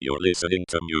You're listening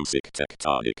to Music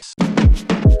Tectonics.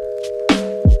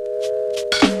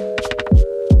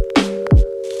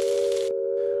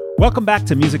 Welcome back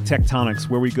to Music Tectonics,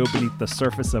 where we go beneath the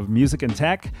surface of music and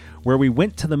tech, where we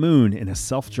went to the moon in a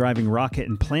self-driving rocket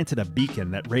and planted a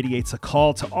beacon that radiates a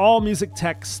call to all music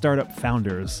tech startup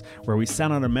founders, where we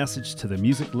sent out a message to the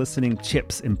music listening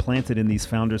chips implanted in these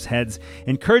founders' heads,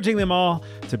 encouraging them all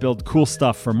to build cool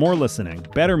stuff for more listening,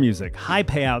 better music, high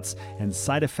payouts, and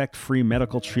side effect-free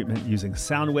medical treatment using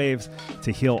sound waves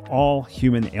to heal all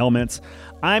human ailments.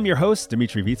 I'm your host,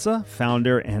 Dimitri Vitsa,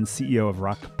 founder and CEO of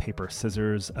Rock, Paper,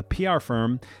 Scissors, a PR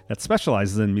firm that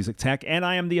specializes in music tech, and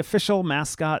I am the official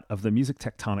mascot of the Music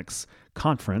Tectonics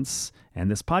Conference and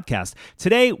this podcast.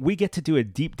 Today, we get to do a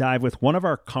deep dive with one of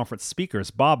our conference speakers,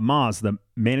 Bob Maas, the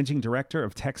managing director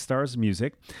of Techstars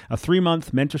Music, a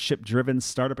 3-month mentorship-driven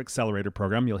startup accelerator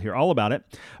program. You'll hear all about it.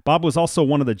 Bob was also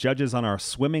one of the judges on our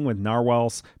Swimming with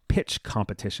Narwhals pitch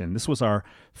competition. This was our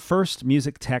first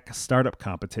music tech startup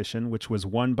competition, which was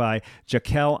won by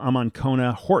Jaquel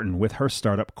Amancona Horton with her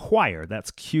startup Choir.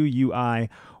 That's Quiyer.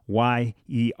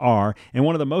 And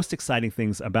one of the most exciting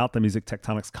things about the Music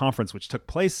Tectonics Conference, which took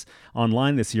place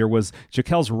online this year, was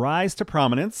Jaquel's rise to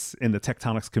prominence in the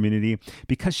tectonics community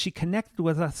because she connected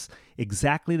with us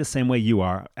exactly the same way you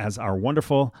are as our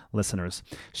wonderful listeners.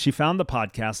 She found the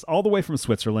podcast all the way from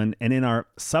Switzerland, and in our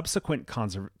subsequent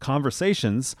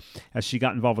conversations, as she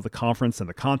got involved with the conference and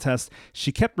the contest,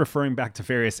 she kept referring back to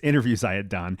various interviews I had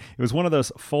done. It was one of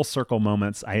those full circle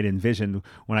moments I had envisioned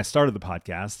when I started the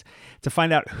podcast, to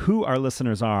find out who our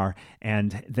listeners are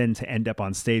and then to end up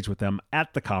on stage with them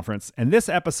at the conference. And this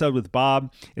episode with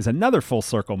Bob is another full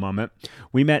circle moment.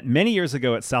 We met many years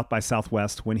ago at South by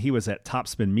Southwest when he was at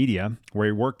Topspin Media, where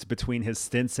he worked between his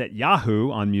stints at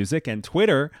Yahoo on music and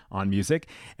Twitter on music,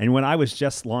 and when I was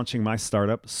just launching my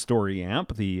startup,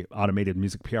 StoryAmp, the automated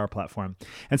music PR platform.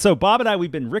 And so Bob and I,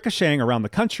 we've been ricocheting around the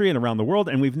country and around the world,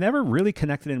 and we've never really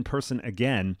connected in person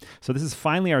again. So this is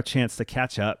finally our chance to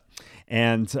catch up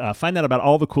and find out about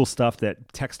all the cool stuff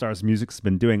that Techstars Music's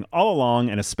been doing all along,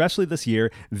 and especially this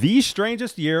year, the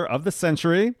strangest year of the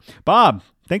century. Bob,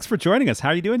 thanks for joining us. How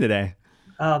are you doing today?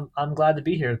 I'm glad to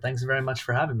be here. Thanks very much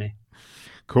for having me.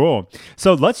 Cool.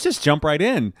 So let's just jump right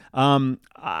in.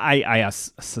 I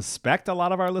suspect a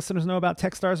lot of our listeners know about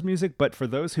Techstars Music, but for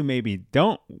those who maybe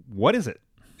don't, what is it?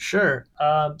 Sure.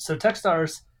 So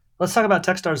Techstars, let's talk about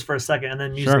Techstars for a second, and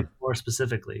then music more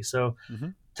specifically. So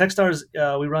Techstars,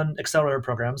 we run accelerator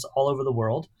programs all over the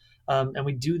world, and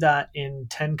we do that in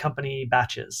 10 company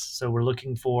batches. So we're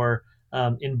looking for,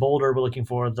 in Boulder, we're looking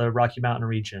for the Rocky Mountain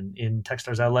region. In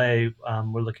Techstars LA,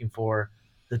 we're looking for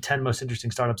the 10 most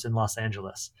interesting startups in Los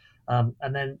Angeles. And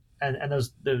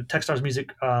the Techstars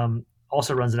Music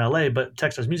also runs in LA, but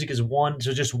Techstars Music is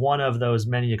just one of those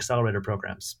many accelerator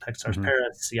programs. Techstars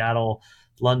Paris, Seattle,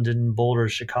 London, Boulder,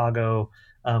 Chicago.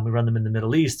 We run them in the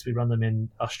Middle East. We run them in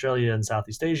Australia and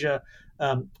Southeast Asia.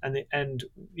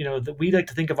 We like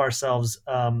to think of ourselves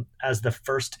as the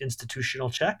first institutional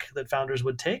check that founders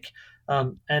would take.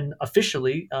 And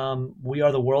officially, we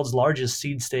are the world's largest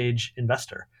seed stage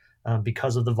investor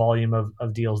because of the volume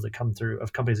of deals that come through,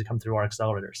 of companies that come through our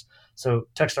accelerators. So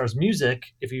Techstars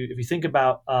Music, if you think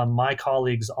about my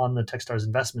colleagues on the Techstars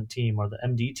investment team or the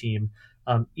MD team,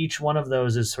 each one of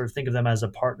those is sort of, think of them as a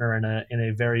partner in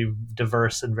a very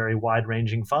diverse and very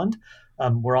wide-ranging fund.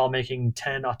 We're all making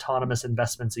 10 autonomous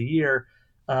investments a year.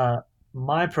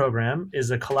 My program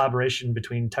is a collaboration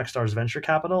between Techstars Venture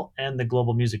Capital and the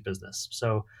global music business.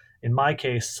 So in my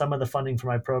case, some of the funding for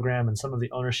my program and some of the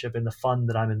ownership in the fund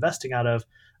that I'm investing out of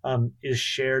is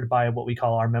shared by what we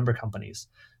call our member companies: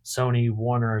 Sony,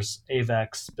 Warner's,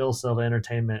 Avex, Bill Silva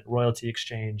Entertainment, Royalty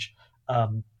Exchange,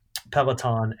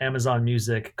 Peloton, Amazon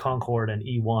Music, Concord, and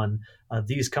E1.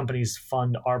 These companies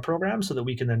fund our program so that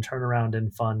we can then turn around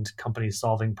and fund companies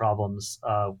solving problems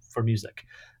for music.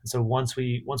 And so once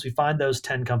we find those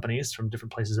 10 companies from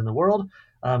different places in the world,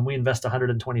 we invest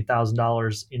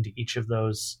 $120,000 into each of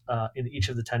those, in each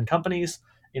of the 10 companies.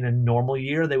 In a normal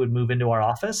year, they would move into our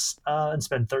office and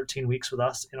spend 13 weeks with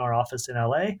us in our office in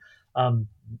LA.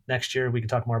 Next year, we can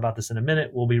talk more about this in a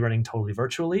minute. We'll be running totally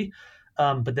virtually.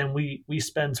 But then we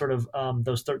spend sort of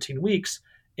those 13 weeks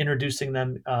introducing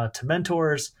them to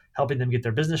mentors, helping them get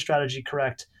their business strategy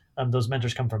correct. Those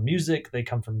mentors come from music, they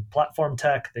come from platform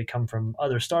tech, they come from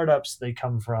other startups, they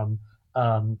come from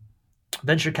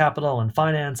venture capital and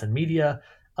finance and media.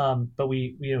 But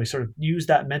we sort of use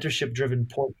that mentorship-driven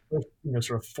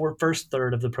first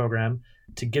third of the program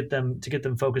to get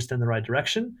them focused in the right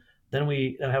direction. Then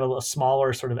we have a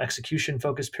smaller sort of execution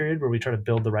focused period where we try to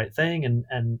build the right thing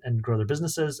and grow their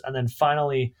businesses. And then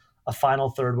finally, a final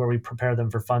third where we prepare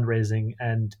them for fundraising,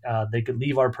 and they could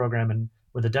leave our program and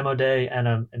with a demo day and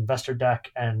an investor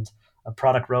deck and a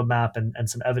product roadmap and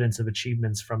some evidence of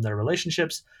achievements from their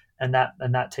relationships, and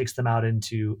that takes them out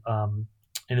into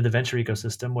the venture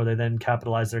ecosystem where they then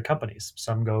capitalize their companies.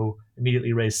 Some go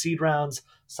immediately raise seed rounds,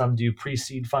 some do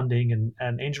pre-seed funding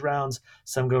and angel rounds,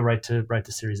 some go right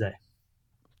to Series A.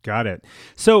 Got it.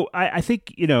 So I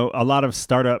think, a lot of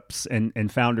startups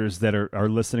and founders that are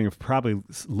listening have probably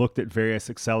looked at various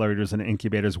accelerators and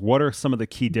incubators. What are some of the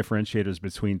key differentiators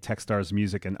between Techstars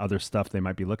Music and other stuff they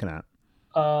might be looking at?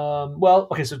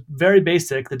 So very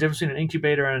basic, the difference between an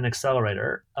incubator and an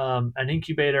accelerator. An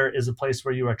incubator is a place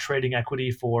where you are trading equity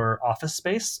for office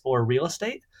space or real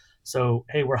estate. So,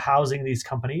 hey, we're housing these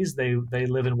companies. They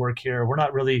live and work here. We're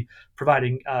not really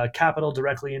providing capital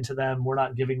directly into them. We're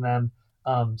not giving them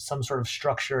some sort of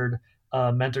structured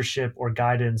mentorship or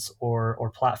guidance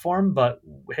or platform. But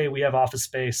hey, we have office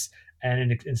space,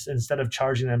 and instead of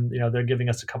charging them, they're giving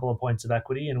us a couple of points of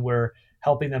equity, and we're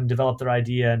helping them develop their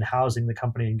idea and housing the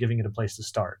company and giving it a place to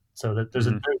start. So that there's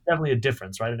definitely a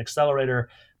difference, right? An accelerator,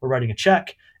 we're writing a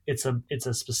check. It's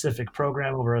a specific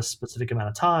program over a specific amount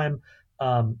of time.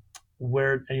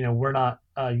 Where we're not.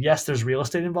 Yes, there's real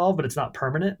estate involved, but it's not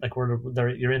permanent. Like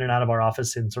you're in and out of our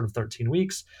office in sort of 13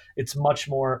 weeks. It's much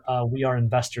more. We are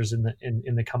investors in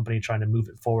the company trying to move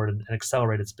it forward and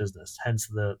accelerate its business. Hence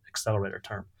the accelerator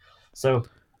term. So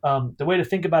the way to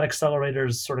think about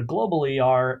accelerators sort of globally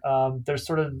are there's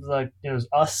sort of like there's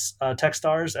us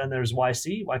Techstars and there's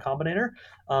YC Y Combinator.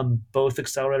 Both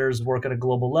accelerators work at a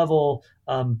global level.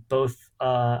 Both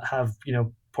have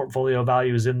portfolio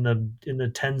values in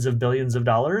the tens of billions of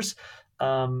dollars.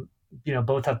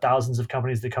 Both have thousands of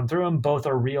companies that come through them. Both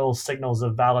are real signals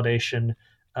of validation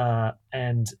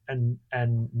and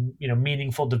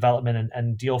meaningful development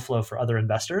and deal flow for other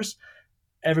investors.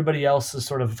 Everybody else is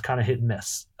sort of kind of hit and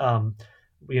miss.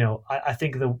 I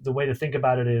think the way to think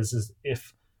about it is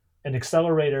if an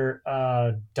accelerator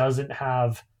doesn't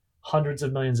have hundreds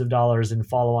of millions of dollars in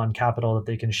follow-on capital that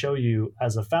they can show you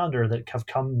as a founder that have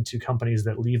come to companies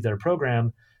that leave their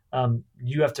program,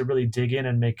 you have to really dig in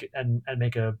and make an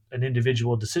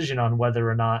individual decision on whether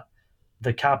or not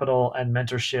the capital and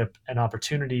mentorship and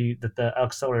opportunity that the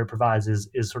accelerator provides is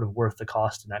sort of worth the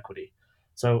cost and equity.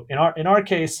 So in our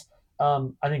case,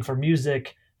 I think for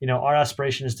music, our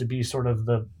aspiration is to be sort of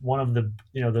one of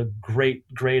the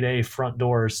great grade A front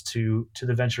doors to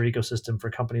the venture ecosystem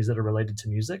for companies that are related to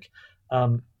music.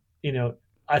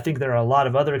 I think there are a lot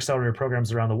of other accelerator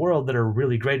programs around the world that are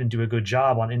really great and do a good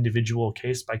job on individual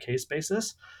case by case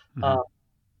basis.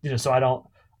 So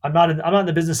I'm not in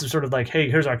the business of sort of like, hey,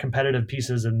 here's our competitive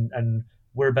pieces and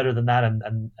we're better than that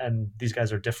and these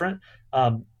guys are different.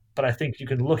 But I think you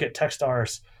can look at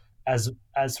Techstars as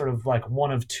sort of like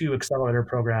one of two accelerator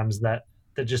programs that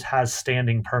just has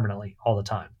standing permanently all the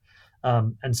time.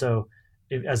 And so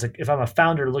if I'm a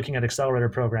founder looking at accelerator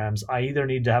programs, I either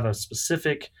need to have a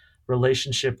specific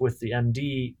relationship with the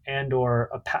MD and or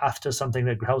a path to something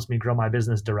that helps me grow my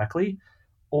business directly,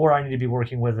 or I need to be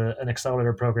working with an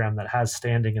accelerator program that has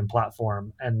standing and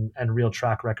platform and real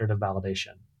track record of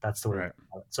validation. That's the way. Right.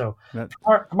 So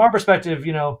from our perspective,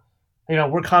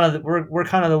 we're kind of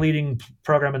the leading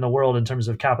program in the world in terms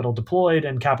of capital deployed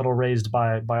and capital raised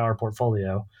by our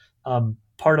portfolio.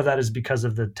 Part of that is because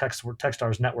of the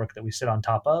Techstars network that we sit on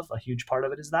top of. A huge part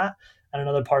of it is that, and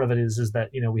another part of it is that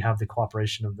we have the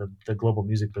cooperation of the global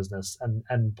music business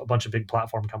and a bunch of big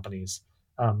platform companies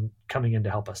coming in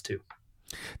to help us too.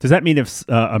 Does that mean if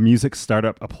a music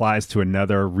startup applies to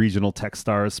another regional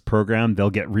Techstars program,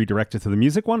 they'll get redirected to the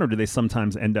music one, or do they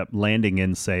sometimes end up landing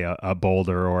in, say, a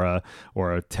Boulder or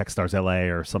a Techstars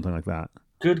LA or something like that?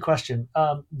 Good question.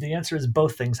 The answer is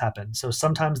both things happen. So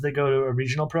sometimes they go to a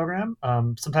regional program.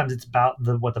 Sometimes it's about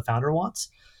what the founder wants.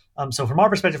 So from our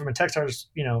perspective, from a Techstars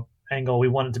angle, we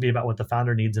want it to be about what the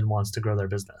founder needs and wants to grow their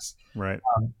business. Right.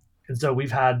 And so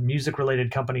we've had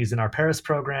music-related companies in our Paris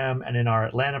program and in our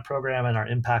Atlanta program and our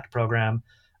Impact program.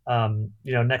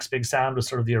 Next Big Sound was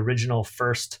sort of the original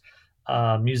first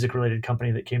music-related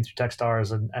company that came through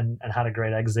Techstars and had a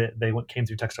great exit. They came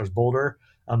through Techstars Boulder.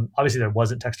 Obviously, there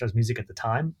wasn't Techstars Music at the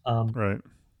time. Right.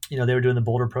 They were doing the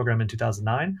Boulder program in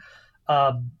 2009.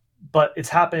 But it's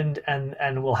happened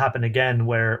and will happen again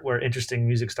where interesting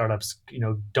music startups,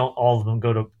 don't all of them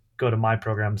go to my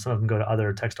program. Some of them go to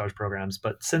other Techstars programs.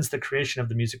 But since the creation of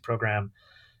the music program,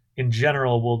 in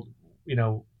general,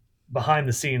 behind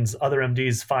the scenes, other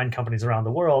MDs find companies around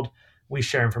the world. We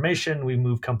share information. We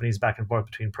move companies back and forth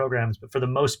between programs. But for the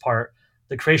most part,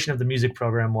 the creation of the music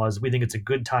program was, we think it's a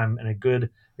good time and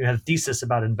we had a thesis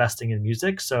about investing in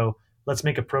music. So let's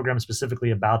make a program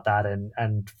specifically about that.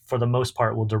 And for the most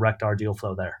part, we'll direct our deal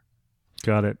flow there.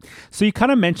 Got it. So you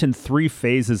kind of mentioned 3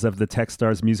 phases of the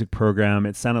Techstars music program.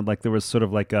 It sounded like there was sort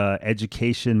of like a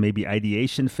education, maybe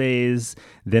ideation phase,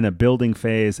 then a building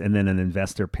phase, and then an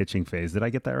investor pitching phase. Did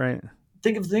I get that right?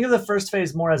 Think of the first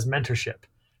phase more as mentorship.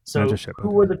 So Mentorship, who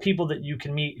okay. are the people that you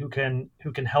can meet who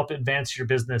can help advance your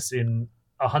business in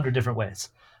 100 different ways?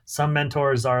 Some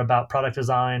mentors are about product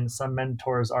design, some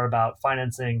mentors are about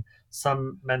financing,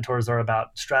 some mentors are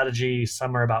about strategy,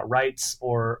 some are about rights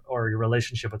or your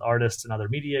relationship with artists and other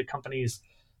media companies.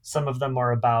 Some of them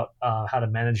are about how to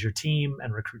manage your team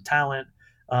and recruit talent.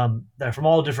 They're from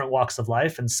all different walks of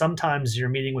life, and sometimes you're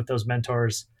meeting with those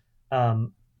mentors,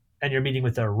 um, and you're meeting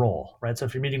with their role, right? So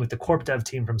if you're meeting with the corp dev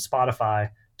team from Spotify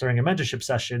during a mentorship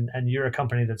session, and you're a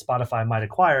company that Spotify might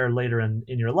acquire later in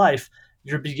your life,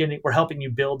 we're helping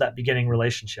you build that beginning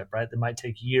relationship, right? That might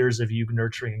take years of you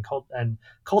nurturing and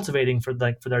cultivating for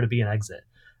there to be an exit.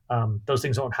 Those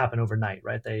things don't happen overnight,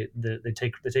 right? They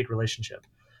take relationship.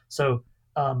 So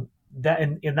that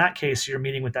in that case, you're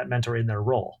meeting with that mentor in their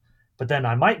role. But then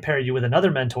I might pair you with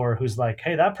another mentor who's like,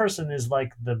 hey, that person is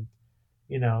like the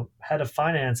head of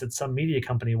finance at some media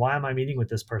company. Why am I meeting with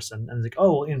this person? And it's like,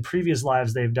 oh, well, in previous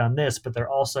lives, they've done this, but they're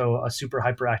also a super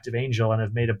hyperactive angel and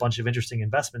have made a bunch of interesting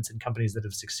investments in companies that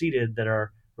have succeeded that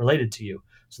are related to you.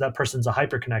 So that person's a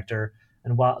hyper connector.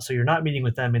 And so you're not meeting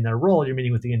with them in their role, you're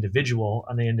meeting with the individual,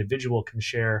 and the individual can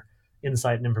share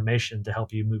insight and information to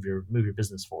help you move your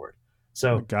business forward.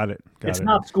 So Got it. it's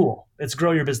not school, it's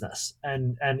grow your business.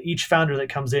 And each founder that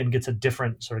comes in gets a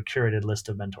different sort of curated list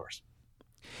of mentors.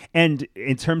 And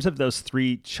in terms of those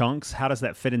 3 chunks, how does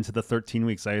that fit into the 13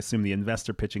 weeks? I assume the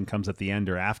investor pitching comes at the end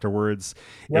or afterwards.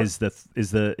 Yep.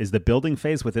 Is the building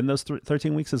phase within those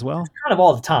 13 weeks as well? It's kind of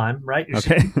all the time, right? You're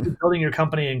building your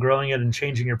company and growing it and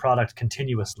changing your product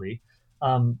continuously.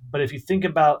 But if you think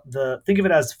of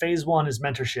it as phase 1 is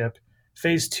mentorship.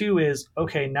 Phase 2 is,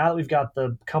 okay, now that we've got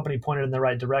the company pointed in the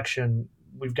right direction,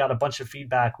 we've got a bunch of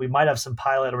feedback. We might have some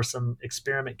pilot or some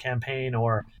experiment campaign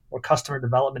or customer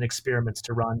development experiments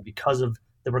to run because of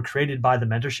that were created by the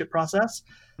mentorship process.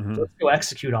 Mm-hmm. So let's go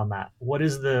execute on that. What are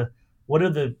the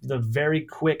very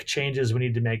quick changes we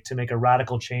need to make a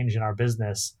radical change in our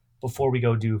business before we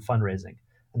go do fundraising?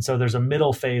 And so there's a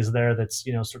middle phase there that's,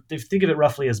 think of it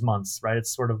roughly as months, right?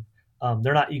 It's sort of,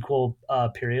 they're not equal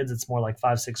periods. It's more like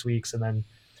 5-6 weeks and then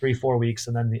 3-4 weeks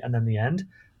and then the end.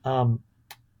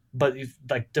 But you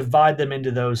divide them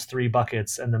into those 3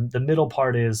 buckets, and the middle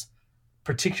part is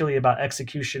particularly about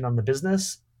execution on the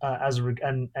business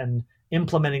and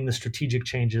implementing the strategic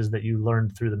changes that you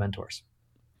learned through the mentors.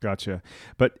 Gotcha.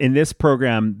 But in this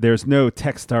program, there's no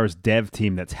Techstars dev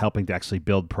team that's helping to actually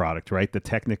build product, right? The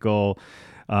technical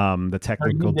development.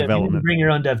 You need to bring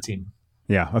your own dev team.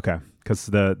 Yeah. Okay. Because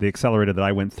the accelerator that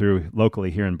I went through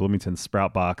locally here in Bloomington,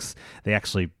 Sproutbox, they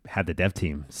actually had the dev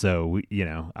team. So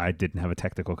I didn't have a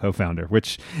technical co-founder,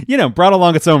 which brought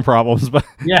along its own problems. But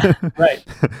yeah, right.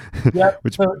 Yeah.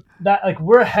 So that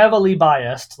we're heavily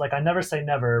biased. I never say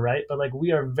never, right? But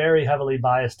we are very heavily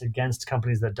biased against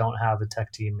companies that don't have a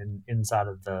tech team inside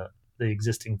of the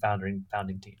existing founding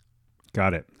team.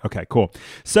 Got it. Okay, cool.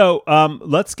 So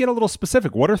let's get a little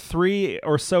specific. What are 3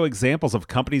 or so examples of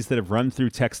companies that have run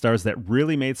through Techstars that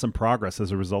really made some progress as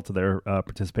a result of their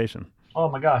participation? Oh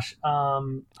my gosh.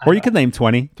 Or you could name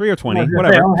 20, 3 or 20,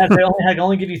 whatever. I can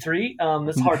only give you 3.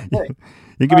 That's hard to say.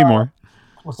 You give me more.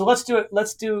 Well, so let's do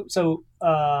it. So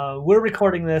we're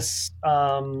recording this,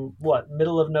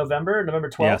 middle of November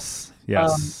 12th?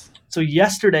 Yes. So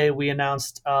yesterday we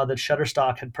announced that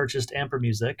Shutterstock had purchased Amper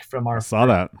Music from our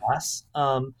class.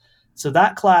 So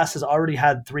that class has already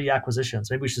had 3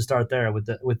 acquisitions. Maybe we should start there with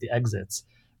the exits.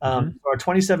 Our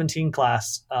 2017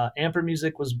 class, Amper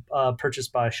Music was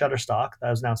purchased by Shutterstock. That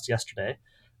was announced yesterday.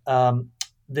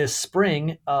 This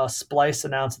spring, Splice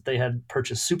announced that they had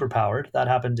purchased Superpowered. That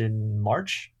happened in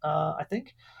March, I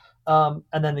think.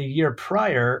 And then the year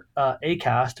prior,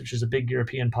 Acast, which is a big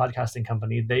European podcasting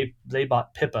company, they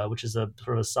bought Pippa, which is a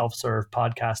sort of self-serve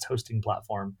podcast hosting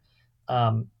platform.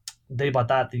 They bought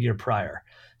that the year prior.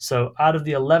 So out of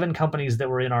the 11 companies that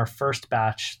were in our first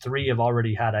batch, 3 have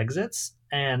already had exits.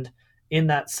 And in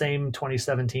that same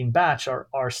 2017 batch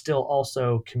are still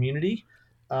also Community,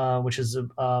 which is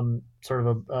sort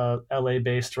of a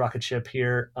LA-based rocket ship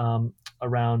here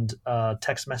around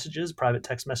text messages, private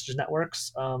text message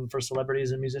networks for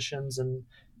celebrities and musicians and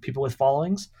people with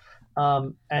followings,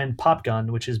 and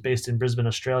Popgun, which is based in Brisbane,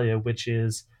 Australia, which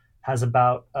has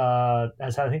about I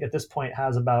think at this point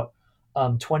has about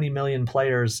 20 million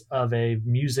players of a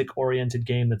music-oriented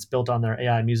game that's built on their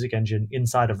AI music engine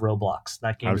inside of Roblox.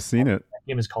 That game I've seen it. That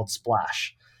game is called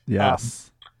Splash.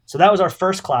 Yes. So that was our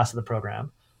first class of the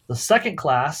program. The second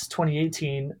class,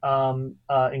 2018,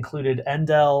 included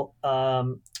Endel,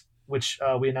 which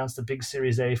we announced a big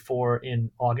Series A for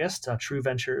in August. True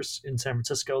Ventures in San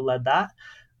Francisco led that.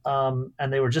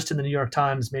 And they were just in the New York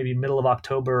Times, maybe middle of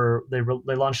October.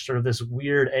 They launched sort of this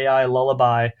weird AI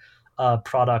lullaby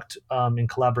product in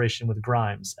collaboration with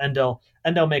Grimes.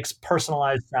 Endel makes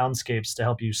personalized soundscapes to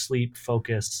help you sleep,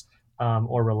 focus,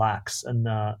 or relax. And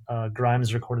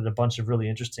Grimes recorded a bunch of really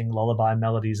interesting lullaby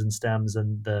melodies and stems,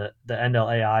 and the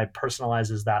Endel AI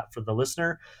personalizes that for the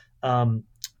listener, and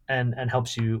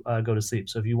helps you go to sleep.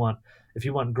 So if you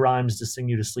want Grimes to sing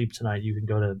you to sleep tonight, you can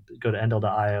go to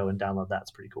Endel.io and download that.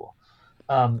 It's pretty cool.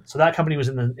 So that company was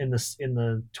in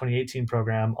the 2018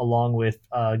 program, along with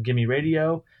Gimme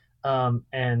Radio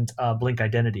and Blink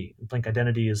Identity. Blink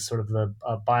Identity is sort of the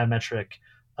biometric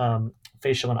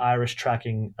facial and iris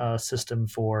tracking system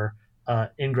for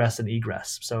ingress and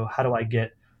egress. So how do I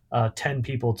get 10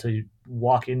 people to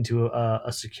walk into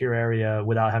a secure area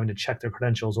without having to check their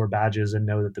credentials or badges and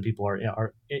know that the people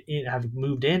have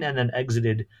moved in and then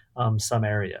exited some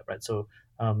area, right? So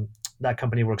that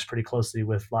company works pretty closely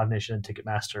with Live Nation and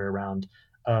Ticketmaster around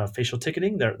facial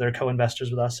ticketing. They're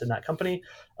co-investors with us in that company,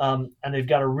 and they've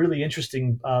got a really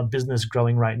interesting business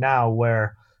growing right now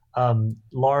where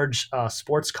large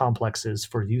sports complexes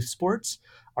for youth sports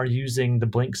are using the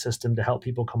Blink system to help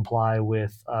people comply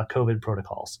with COVID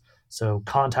protocols. So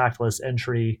contactless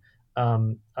entry,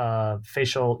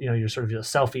 facial, your sort of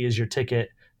selfie is your ticket.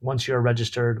 Once you're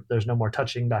registered, there's no more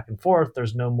touching back and forth.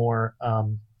 There's no more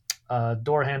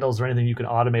door handles or anything. You can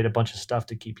automate a bunch of stuff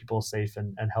to keep people safe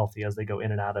and healthy as they go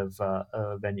in and out of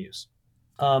venues.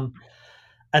 And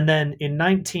then in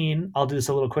 19, I'll do this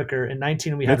a little quicker. In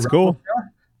 19, we had That's cool.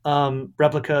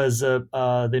 Replica is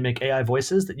they make AI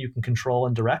voices that you can control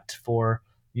and direct for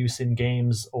use in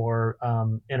games or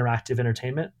interactive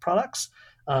entertainment products.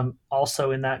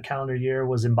 Also in that calendar year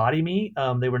was Embody Me.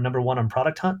 They were number one on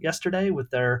Product Hunt yesterday with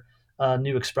their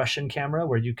new expression camera,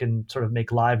 where you can sort of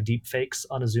make live deep fakes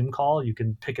on a Zoom call. You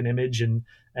can pick an image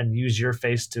and use your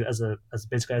face as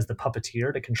basically as the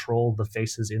puppeteer to control the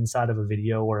faces inside of a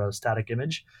video or a static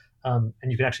image. And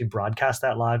you can actually broadcast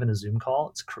that live in a Zoom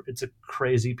call. It's a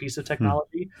crazy piece of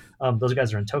technology. Those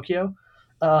guys are in Tokyo.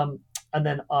 And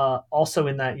then also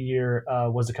in that year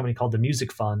was a company called the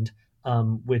Music Fund,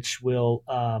 which will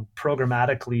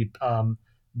programmatically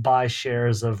buy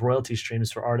shares of royalty streams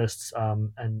for artists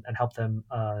and help them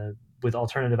with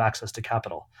alternative access to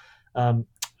capital.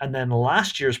 And then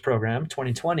last year's program,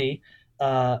 2020,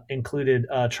 included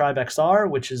Tribe XR,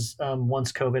 which is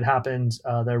once COVID happened,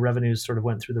 their revenues sort of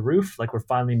went through the roof. Like we're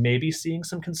finally maybe seeing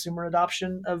some consumer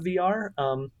adoption of VR.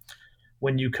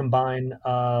 When you combine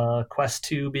Quest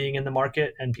 2 being in the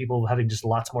market and people having just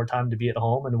lots more time to be at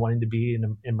home and wanting to be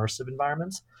in immersive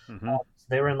environments. Mm-hmm.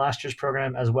 They were in last year's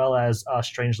program, as well as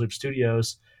Strange Loop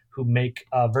Studios, who make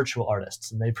virtual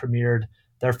artists. And they premiered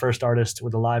their first artist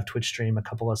with a live Twitch stream a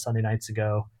couple of Sunday nights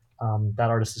ago. That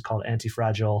artist is called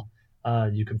Antifragile.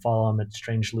 You can follow them at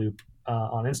Strange Loop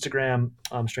on Instagram,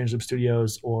 Strange Loop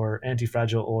Studios, or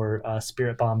Antifragile, or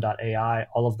spiritbomb.ai.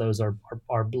 All of those are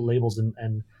labels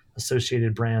and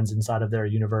associated brands inside of their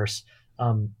universe.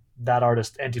 That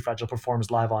artist, Antifragile,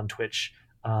 performs live on Twitch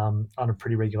on a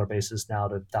pretty regular basis now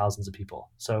to thousands of people.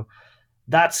 So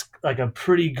that's like a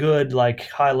pretty good, like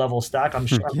high level stack. I'm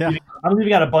sure I'm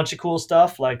leaving out a bunch of cool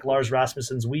stuff like Lars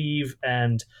Rasmussen's Weave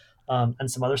and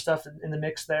some other stuff in the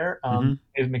mix there.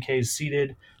 David McKay's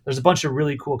Seated. There's a bunch of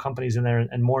really cool companies in there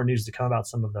and more news to come about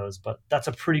some of those, but that's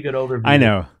a pretty good overview. I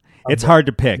know. It's hard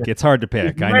to pick. It's hard to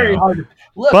pick. I know. Hard to,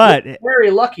 look, but we're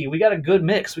very lucky. We got a good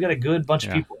mix. We got a good bunch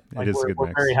of people. Like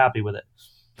we're very happy with it.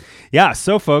 Yeah.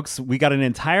 So, folks, we got an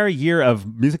entire year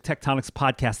of Music Tectonics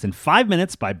podcast in 5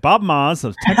 minutes by Bob Moz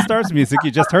of Techstars Music. You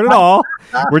just heard it all.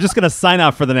 We're just going to sign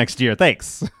off for the next year.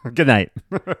 Thanks. Good night.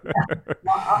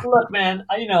 Look, man,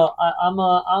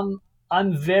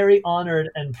 I'm very honored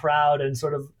and proud and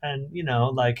sort of, and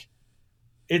like,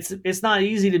 it's not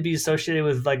easy to be associated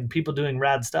with like people doing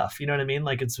rad stuff. You know what I mean?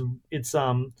 Like it's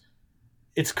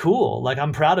cool. Like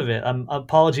I'm proud of it.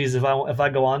 Apologies if I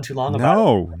go on too long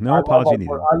about it. No apology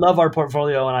needed. I love our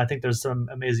portfolio, and I think there's some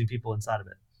amazing people inside of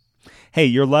it. Hey,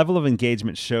 your level of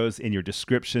engagement shows in your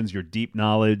descriptions, your deep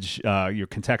knowledge, your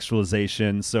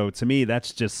contextualization. So to me,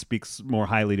 that just speaks more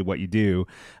highly to what you do,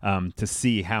 to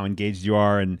see how engaged you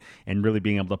are, and really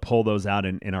being able to pull those out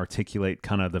and articulate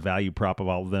kind of the value prop of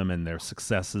all of them and their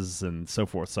successes and so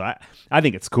forth. So I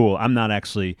think it's cool. I'm not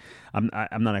actually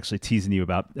teasing you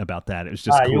about that. It was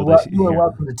just cool to You are hear.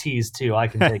 welcome to tease too. I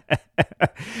can take it.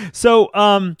 So,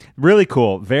 really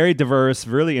cool, very diverse,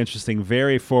 really interesting,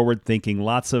 very forward thinking,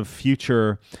 lots of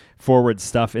future forward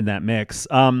stuff in that mix.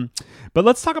 But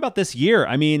let's talk about this year.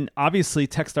 I mean, obviously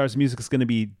Techstars music is going to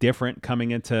be different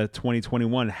coming into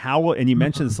 2021. And you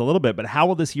mentioned this a little bit, but how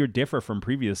will this year differ from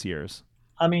previous years?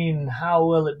 I mean, how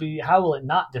will it be? How will it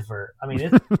not differ? I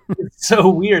mean, it's so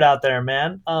weird out there,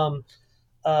 man.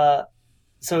 Uh,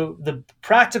 so the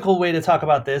practical way to talk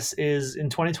about this is in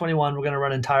 2021, we're going to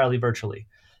run entirely virtually.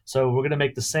 So we're going to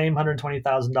make the same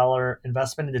 $120,000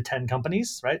 investment into 10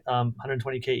 companies, right?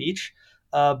 120K each.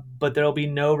 But there will be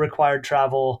no required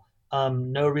travel,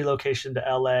 no relocation to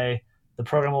LA. The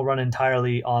program will run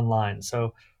entirely online.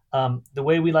 So the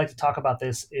way we like to talk about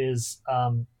this is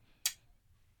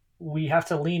we have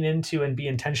to lean into and be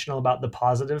intentional about the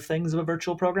positive things of a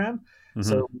virtual program. Mm-hmm.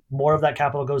 So more of that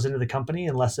capital goes into the company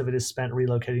and less of it is spent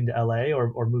relocating to LA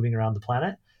or moving around the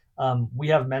planet. We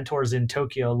have mentors in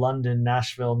Tokyo, London,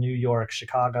 Nashville, New York,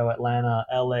 Chicago, Atlanta,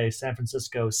 LA, San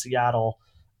Francisco, Seattle.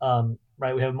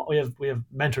 Right, we have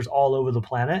mentors all over the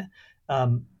planet.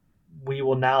 We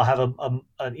will now have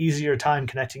an easier time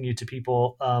connecting you to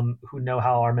people who know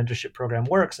how our mentorship program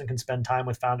works and can spend time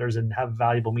with founders and have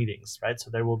valuable meetings. Right, so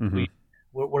there will Mm-hmm.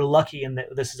 we're lucky in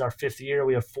that this is our 5th year.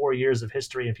 We have 4 years of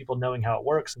history and people knowing how it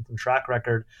works, and from track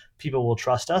record, people will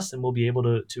trust us and we'll be able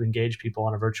to engage people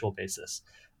on a virtual basis.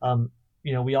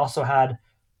 We also had,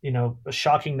 a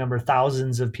shocking number,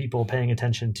 thousands of people paying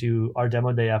attention to our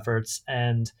demo day efforts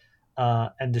and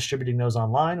distributing those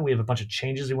online. We have a bunch of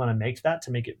changes we want to make to that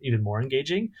to make it even more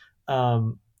engaging.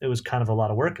 It was kind of a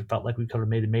lot of work. It felt like we could have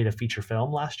made a feature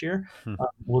film last year.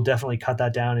 We'll definitely cut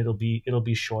that down. It'll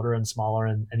be shorter and smaller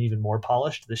and even more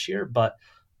polished this year. But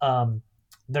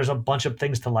there's a bunch of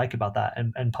things to like about that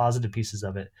and positive pieces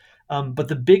of it. But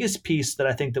the biggest piece that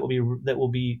I think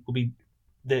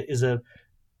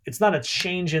it's not a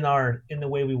change in the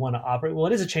way we want to operate. Well,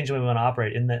 it is a change in the way we want to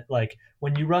operate in that, like,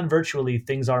 when you run virtually,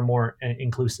 things are more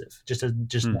inclusive, just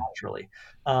naturally.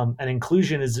 And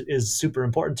inclusion is super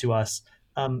important to us.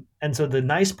 And so the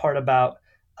nice part about,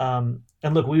 and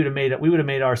look, we would have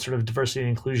made our sort of diversity and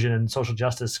inclusion and social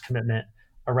justice commitment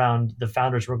around the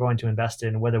founders we're going to invest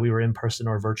in, whether we were in person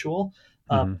or virtual.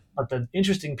 But the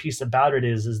interesting piece about it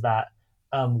is that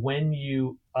when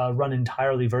you run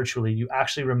entirely virtually, you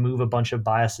actually remove a bunch of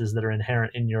biases that are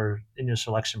inherent in your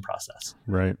selection process.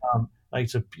 Right. Like,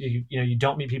 so you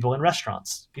don't meet people in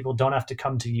restaurants. People don't have to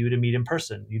come to you to meet in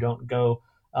person. You don't go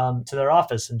to their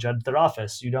office and judge their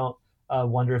office. You don't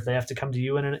wonder if they have to come to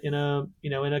you in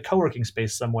a co-working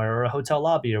space somewhere or a hotel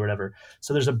lobby or whatever.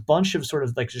 So there's a bunch of sort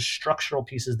of like just structural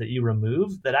pieces that you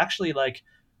remove that actually, like,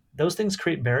 those things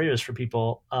create barriers for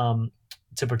people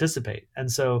to participate.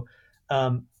 And so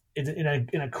in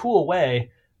a cool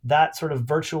way, that sort of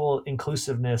virtual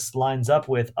inclusiveness lines up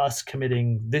with us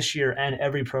committing this year and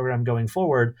every program going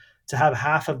forward to have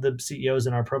half of the CEOs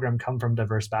in our program come from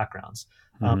diverse backgrounds.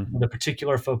 With a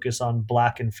particular focus on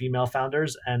Black and female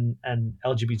founders and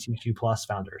LGBTQ plus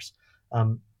founders.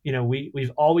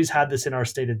 We've always had this in our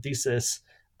stated thesis,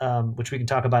 which we can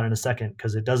talk about in a second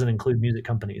because it doesn't include music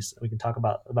companies. We can talk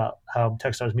about how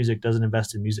Techstars Music doesn't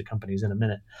invest in music companies in a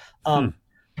minute.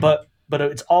 But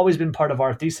it's always been part of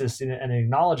our thesis and an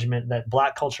acknowledgement that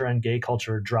Black culture and gay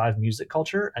culture drive music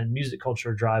culture, and music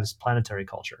culture drives planetary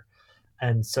culture.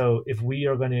 And so if we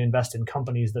are going to invest in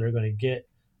companies that are going to get,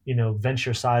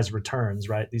 venture size returns,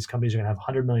 right? These companies are going to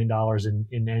have $100 million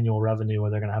in annual revenue, or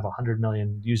they're going to have 100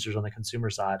 million users on the consumer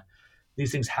side.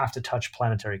 These things have to touch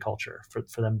planetary culture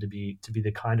for them to be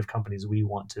the kind of companies we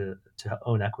want to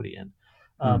own equity in.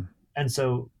 And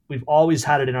so we've always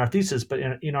had it in our thesis, but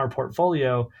in our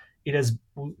portfolio, it is,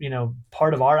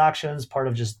 part of our actions, part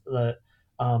of just the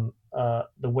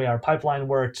way our pipeline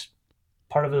worked,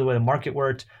 part of the way the market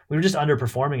worked. We were just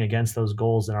underperforming against those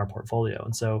goals in our portfolio.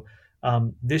 And so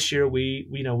this year we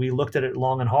looked at it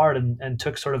long and hard and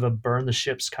took sort of a burn the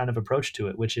ships kind of approach to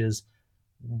it, which is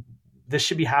this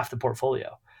should be half the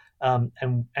portfolio.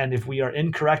 And if we are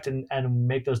incorrect and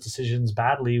make those decisions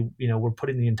badly, we're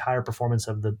putting the entire performance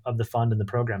of the fund and the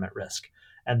program at risk.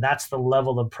 And that's the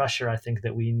level of pressure I think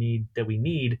that we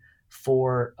need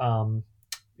for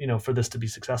for this to be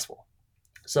successful.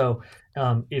 So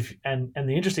the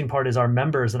interesting part is our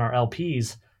members and our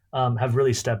LPs have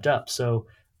really stepped up. So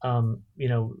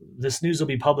this news will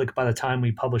be public by the time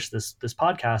we publish this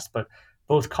podcast, but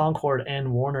both Concord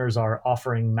and Warner's are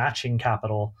offering matching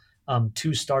capital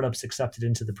to startups accepted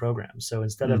into the program. So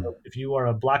instead of, if you are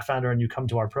a Black founder and you come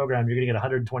to our program, you're going to get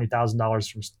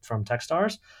 $120,000 from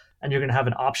Techstars, and you're going to have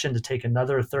an option to take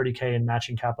another $30K in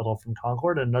matching capital from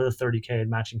Concord and another $30K in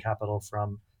matching capital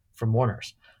from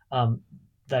Warner's. So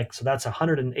that's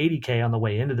 $180K on the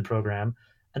way into the program.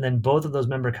 And then both of those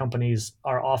member companies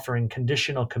are offering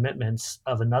conditional commitments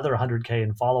of another $100K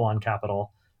in follow-on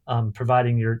capital,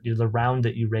 providing the round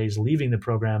that you raise leaving the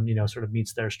program, sort of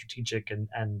meets their strategic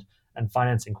and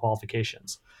financing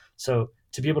qualifications. So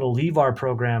to be able to leave our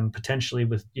program potentially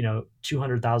with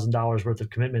 $200,000 worth of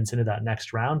commitments into that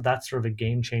next round, that's sort of a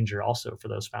game changer also for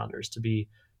those founders to be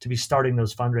starting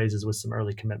those fundraisers with some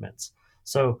early commitments.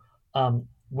 So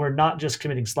we're not just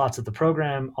committing slots at the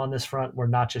program on this front. We're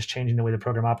not just changing the way the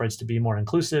program operates to be more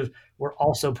inclusive. We're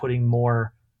also putting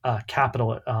more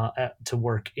capital to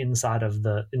work inside of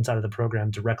the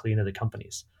program directly into the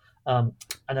companies. And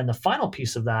then the final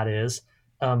piece of that is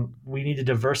we need to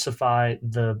diversify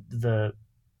the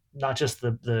not just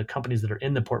the companies that are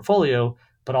in the portfolio,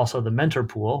 but also the mentor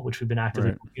pool, which we've been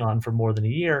actively working on for more than a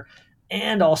year,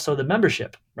 and also the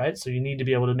membership, right? So you need to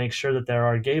be able to make sure that there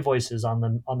are gay voices on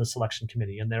the selection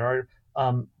committee, and there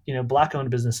are Black-owned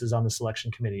businesses on the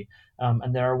selection committee,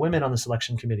 and there are women on the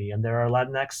selection committee, and there are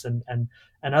Latinx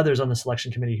and others on the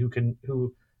selection committee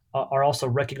who are also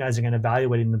recognizing and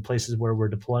evaluating the places where we're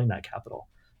deploying that capital.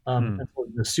 And so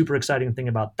the super exciting thing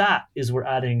about that is we're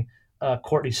adding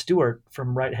Courtney Stewart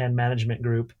from Right Hand Management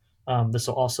Group. This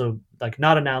will also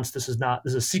not announced. This is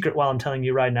a secret while I'm telling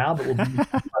you right now, but will be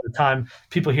by the time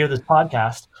people hear this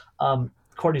podcast.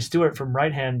 Courtney Stewart from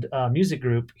Right Hand Music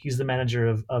Group. He's the manager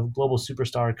of global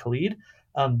superstar Khalid.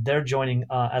 They're joining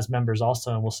as members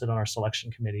also, and will sit on our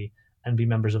selection committee and be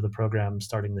members of the program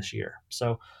starting this year.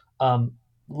 So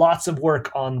lots of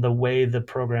work on the way the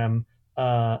program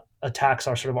attacks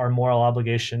our moral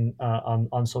obligation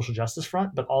on social justice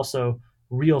front, but also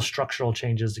real structural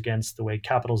changes against the way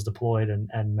capital is deployed and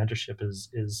mentorship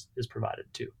is provided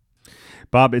too.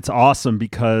 Bob, it's awesome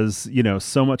because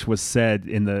so much was said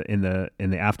in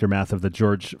the aftermath of the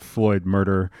George Floyd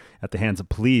murder at the hands of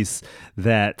police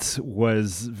that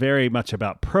was very much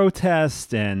about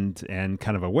protest and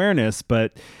kind of awareness.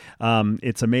 But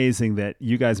it's amazing that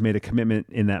you guys made a commitment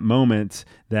in that moment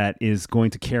that is going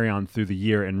to carry on through the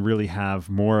year and really have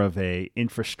more of a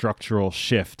infrastructural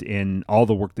shift in all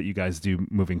the work that you guys do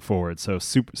moving forward. So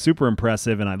super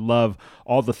impressive, and I love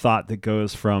all the thought that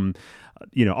goes from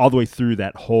all the way through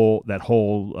that whole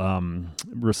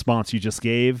response you just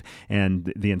gave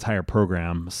and the entire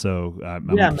program. So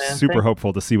I'm super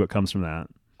hopeful to see what comes from that.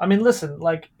 I mean, listen,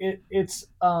 it's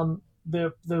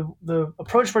the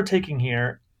approach we're taking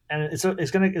here, and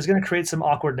it's gonna create some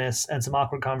awkwardness and some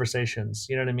awkward conversations.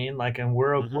 You know what I mean? And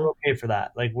we're okay for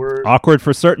that. We're awkward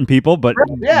for certain people, but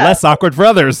less awkward for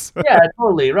others. Yeah,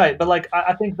 totally right. But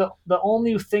I think the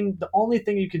only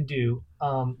thing you can do.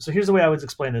 So here's the way I would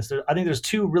explain this. I think there's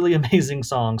two really amazing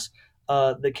songs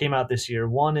that came out this year.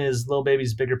 One is Lil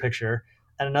Baby's Bigger Picture,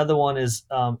 and another one is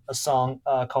a song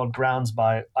called Grounds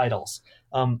by Idols.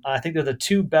 I think they're the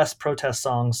two best protest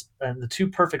songs and the two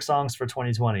perfect songs for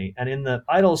 2020. And in the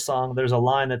Idols song, there's a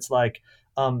line that's like,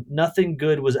 nothing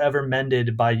good was ever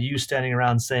mended by you standing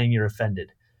around saying you're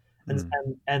offended.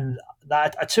 And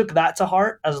that I took that to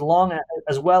heart as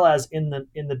well as in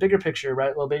the bigger picture,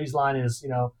 right? Lil Baby's line is,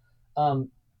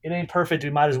 it ain't perfect. We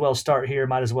might as well start here.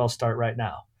 Might as well start right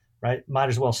now, right? Might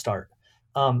as well start.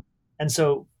 And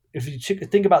so if you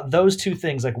think about those two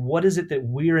things, what is it that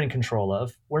we're in control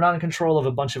of? We're not in control of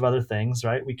a bunch of other things,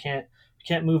 right? We can't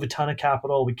move a ton of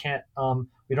capital. We can't.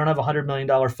 We don't have $100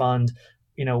 million fund.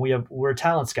 We're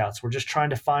talent scouts. We're just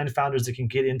trying to find founders that can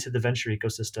get into the venture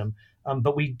ecosystem.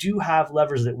 But we do have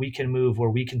levers that we can move where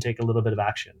we can take a little bit of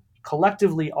action.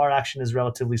 Collectively, our action is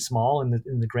relatively small in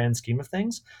the grand scheme of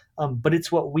things, but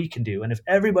it's what we can do. And if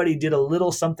everybody did a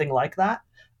little something like that,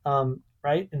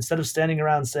 right, instead of standing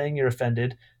around saying you're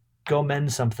offended, go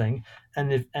mend something,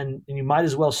 and you might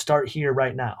as well start here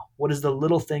right now. What is the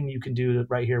little thing you can do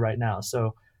right here right now?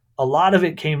 So a lot of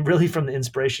it came really from the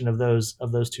inspiration of those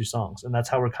two songs, and that's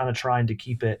how we're kind of trying to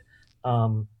keep it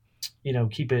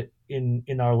keep it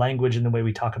in our language and the way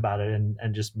we talk about it,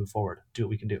 and just move forward, do what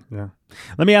we can do. Yeah.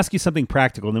 Let me ask you something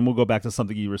practical, and then we'll go back to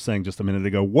something you were saying just a minute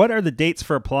ago. What are the dates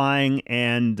for applying?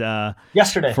 And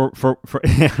yesterday. For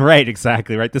right,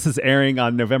 exactly, right. This is airing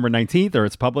on November 19th, or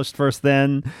it's published first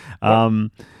then. Right.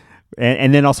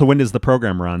 And then also, when does the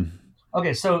program run?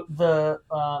 Okay, so the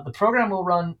program will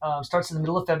run starts in the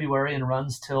middle of February and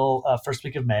runs till first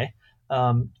week of May.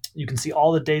 You can see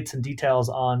all the dates and details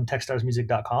on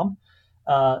techstarsmusic.com.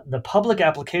 The public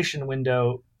application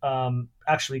window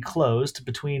actually closed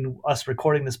between us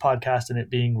recording this podcast and it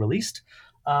being released.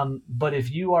 But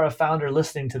if you are a founder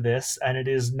listening to this and it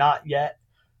is not yet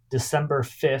December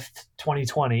 5th,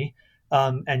 2020,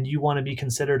 and you want to be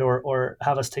considered or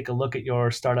have us take a look at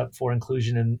your startup for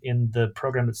inclusion in the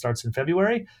program that starts in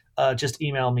February, just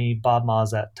email me,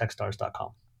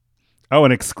 bobmaz@techstars.com. Oh,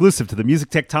 an exclusive to the Music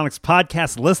Tectonics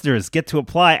podcast listeners get to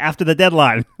apply after the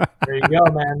deadline. There you go,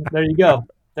 man. There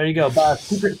you go.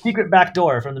 Secret back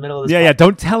door from the middle of this. Yeah.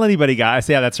 Don't tell anybody, guys.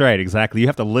 Yeah, that's right. Exactly. You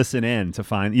have to listen in to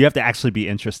find. You have to actually be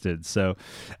interested. So,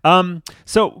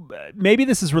 maybe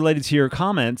this is related to your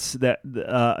comments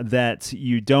that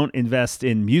you don't invest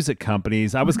in music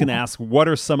companies. I was going to ask, what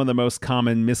are some of the most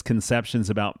common misconceptions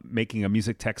about making a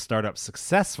music tech startup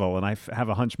successful? And I have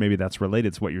a hunch maybe that's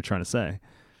related to what you're trying to say.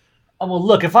 Well,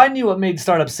 look, if I knew what made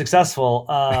startups successful,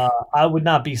 I would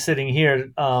not be sitting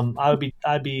here.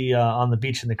 I'd be on the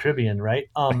beach in the Caribbean, right?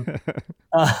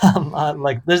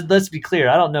 Let's be clear.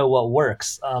 I don't know what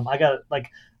works. I got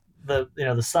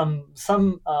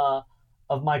some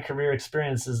of my career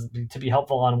experiences to be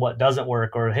helpful on what doesn't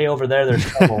work, or hey, over there's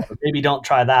trouble. Or maybe don't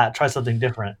try that. Try something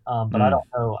different. But I don't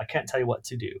know. I can't tell you what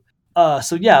to do.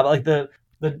 Like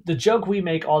the joke we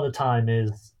make all the time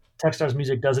is Techstars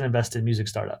Music doesn't invest in music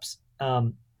startups.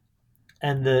 And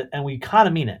we kind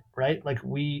of mean it, right? Like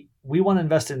we want to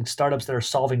invest in startups that are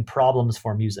solving problems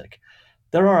for music.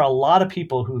 There are a lot of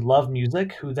people who love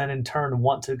music who then in turn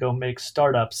want to go make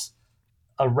startups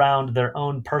around their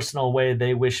own personal way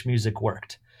they wish music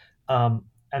worked. And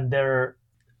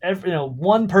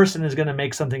one person is going to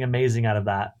make something amazing out of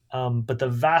that. But the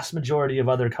vast majority of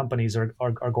other companies are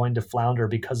going to flounder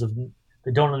because of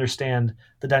they don't understand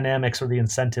the dynamics or the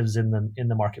incentives in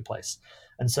the marketplace.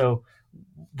 And so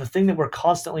the thing that we're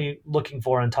constantly looking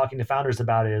for and talking to founders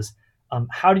about is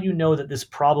how do you know that this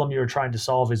problem you're trying to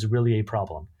solve is really a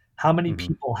problem? How many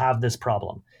people have this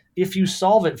problem? If you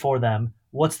solve it for them,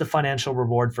 what's the financial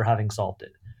reward for having solved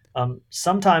it?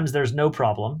 Sometimes there's no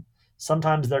problem.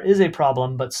 Sometimes there is a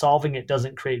problem, but solving it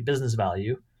doesn't create business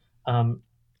value.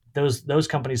 Those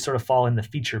companies sort of fall in the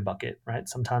feature bucket, right?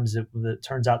 Sometimes it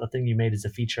turns out the thing you made is a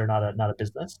feature, not a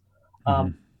business.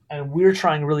 And we're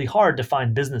trying really hard to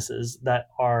find businesses that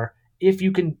are, if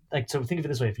you can, so think of it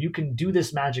this way, if you can do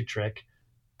this magic trick,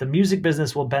 the music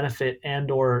business will benefit, and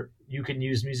or you can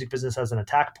use music business as an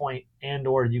attack point, and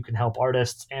or you can help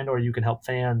artists, and or you can help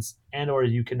fans, and or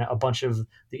you can, a bunch of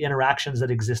the interactions that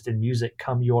exist in music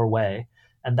come your way.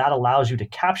 And that allows you to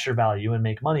capture value and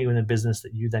make money in a business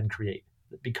that you then create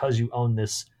because you own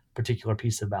this particular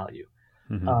piece of value.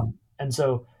 And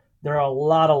so there are a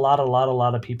lot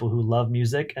of people who love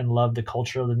music and love the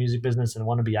culture of the music business and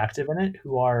want to be active in it,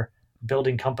 who are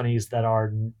building companies that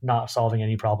are not solving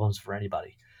any problems for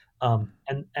anybody.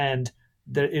 And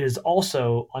there is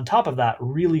also, on top of that,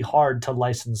 really hard to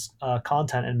license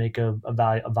content and make a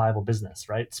viable business,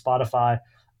 right? Spotify,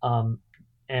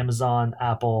 Amazon,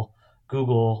 Apple,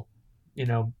 Google,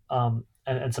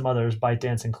 and some others,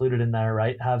 ByteDance included in there,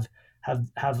 right?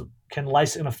 Can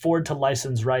afford to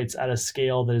license rights at a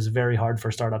scale that is very hard for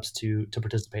startups to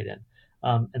participate in.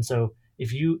 And so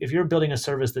if you're building a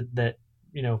service that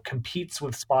competes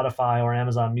with Spotify or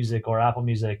Amazon Music or Apple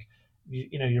Music,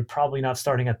 you're probably not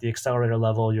starting at the accelerator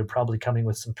level. You're probably coming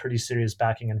with some pretty serious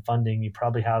backing and funding. You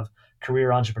probably have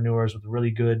career entrepreneurs with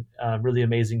really good, really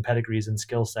amazing pedigrees and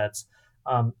skill sets.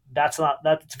 That's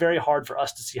very hard for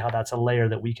us to see how that's a layer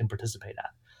that we can participate at.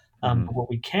 But what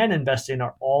we can invest in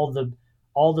are all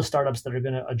the startups that are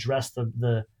going to address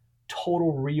the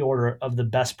total reorder of the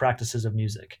best practices of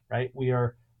music, right?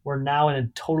 We're now in a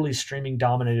totally streaming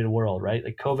dominated world, right?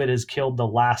 Like COVID has killed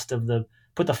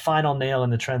put the final nail in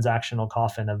the transactional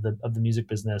coffin of the music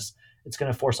business. It's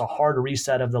going to force a hard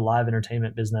reset of the live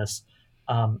entertainment business.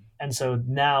 And so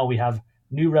now we have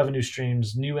new revenue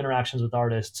streams, new interactions with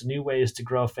artists, new ways to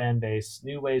grow a fan base,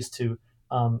 new ways to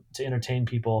entertain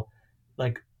people.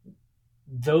 Like,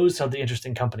 those are the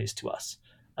interesting companies to us.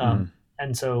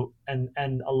 And so,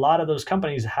 and a lot of those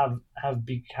companies have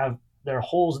their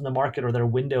holes in the market, or their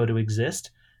window to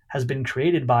exist has been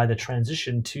created by the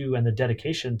transition to and the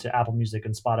dedication to Apple Music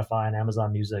and Spotify and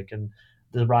Amazon Music and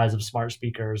the rise of smart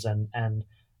speakers and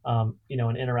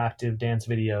interactive dance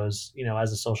videos,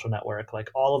 as a social network. Like,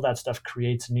 all of that stuff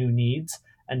creates new needs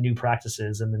and new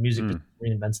practices, and the music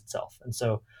reinvents itself. And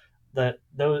so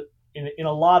in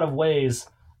a lot of ways,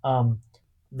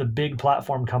 the big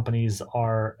platform companies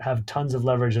have tons of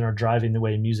leverage and are driving the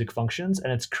way music functions,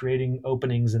 and it's creating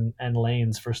openings and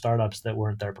lanes for startups that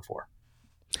weren't there before.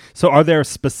 So, are there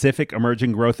specific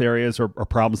emerging growth areas or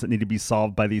problems that need to be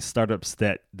solved by these startups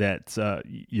that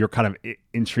you're kind of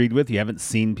intrigued with? You haven't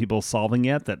seen people solving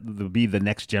yet that will be the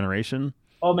next generation.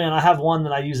 Oh man, I have one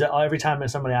that I use every time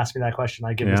somebody asks me that question.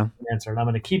 I give this Yeah. answer, and I'm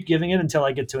going to keep giving it until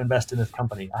I get to invest in this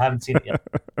company. I haven't seen it yet.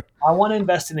 I want to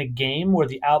invest in a game where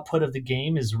the output of the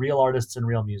game is real artists and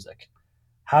real music.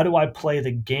 How do I play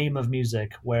the game of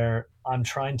music where I'm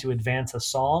trying to advance a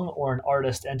song or an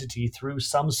artist entity through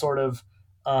some sort of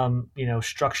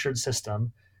structured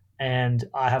system, and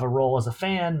I have a role as a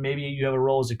fan. Maybe you have a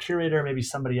role as a curator. Maybe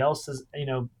somebody else is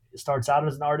starts out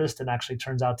as an artist and actually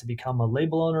turns out to become a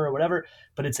label owner or whatever.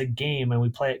 But it's a game, and we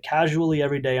play it casually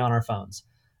every day on our phones.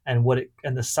 And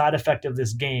the side effect of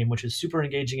this game, which is super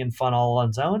engaging and fun all on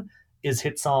its own, is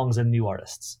hit songs and new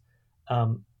artists.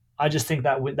 I just think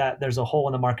that there's a hole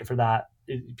in the market for that.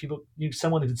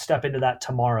 Someone could step into that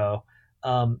tomorrow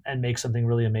and make something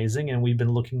really amazing. And we've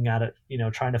been looking at it,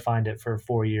 trying to find it for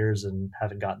 4 years and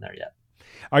haven't gotten there yet.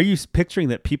 Are you picturing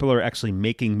that people are actually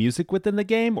making music within the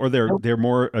game, or they're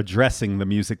more addressing the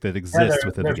music that exists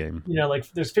within the game? Like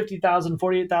there's 50,000,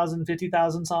 48,000,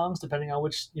 50,000 songs, depending on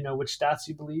which stats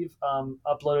you believe,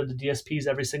 uploaded to DSPs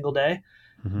every single day.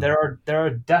 Mm-hmm. There are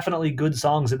definitely good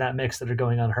songs in that mix that are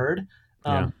going unheard.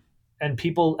 And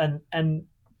people and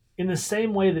in the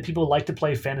same way that people like to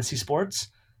play fantasy sports,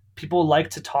 people like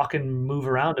to talk and move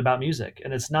around about music.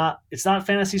 And it's not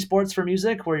fantasy sports for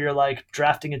music where you're like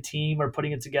drafting a team or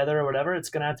putting it together or whatever. It's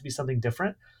going to have to be something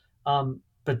different.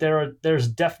 But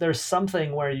there's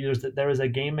something where there is a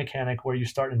game mechanic where you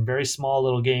start in very small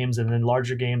little games and then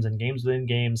larger games and games within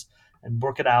games and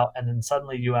work it out. And then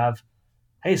suddenly you have,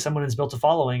 hey, someone has built a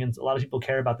following and a lot of people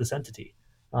care about this entity.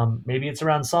 Maybe it's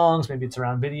around songs, maybe it's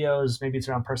around videos, maybe it's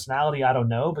around personality. I don't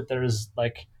know, but there's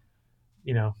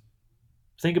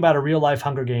think about a real life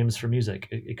Hunger Games for music.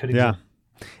 It could exist.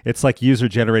 Yeah, it's like user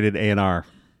generated A&R.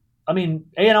 I mean,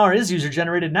 A&R is user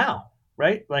generated now,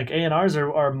 right? Like A&Rs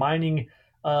are mining,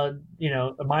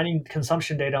 mining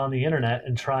consumption data on the internet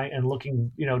and trying and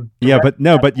looking, Yeah,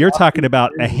 but you're talking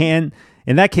about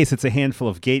in that case, it's a handful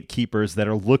of gatekeepers that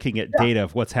are looking at data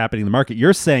of what's happening in the market.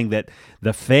 You're saying that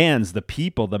the fans, the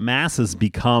people, the masses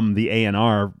become the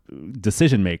A&R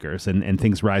decision makers and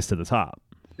things rise to the top.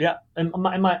 Yeah. And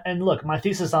my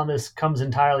thesis on this comes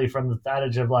entirely from the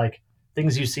adage of like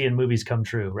things you see in movies come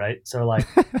true. Right. So like,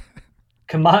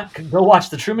 go watch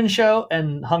the Truman Show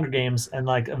and Hunger Games. And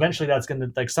like, eventually that's going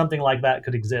to something like that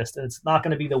could exist. And it's not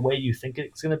going to be the way you think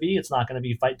it's going to be. It's not going to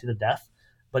be fight to the death,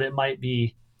 but it might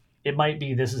be,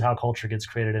 this is how culture gets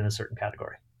created in a certain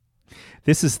category.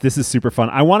 This is super fun.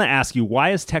 I want to ask you,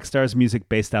 why is Techstars music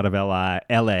based out of LA,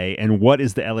 and what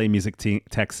is the LA music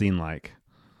tech scene like?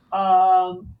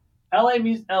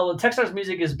 Techstars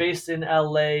music is based in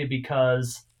LA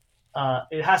because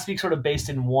it has to be sort of based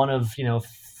in one of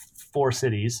 4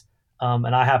 cities,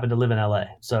 and I happen to live in LA,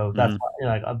 so that's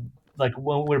why, like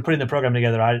when we're putting the program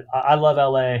together, I love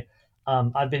LA.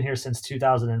 I've been here since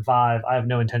 2005. I have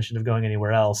no intention of going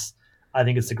anywhere else. I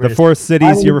think it's the greatest. The 4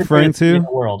 cities you're referring to in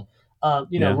the world.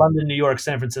 London, New York,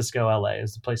 San Francisco, LA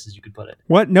is the places you could put it.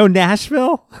 What? No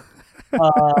Nashville?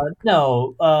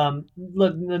 No.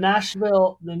 Look, the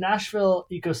Nashville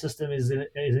ecosystem is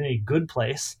in a good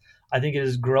place. I think it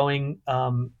is growing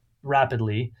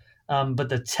rapidly, but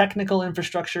the technical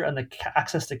infrastructure and the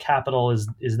access to capital is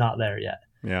not there yet.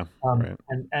 Yeah. Right.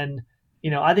 And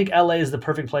I think LA is the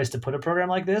perfect place to put a program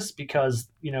like this because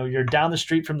you're down the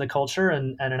street from the culture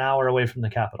and an hour away from the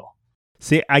capital.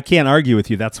 See, I can't argue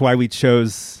with you. That's why we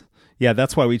chose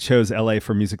LA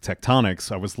for Music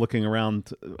Tectonics. I was looking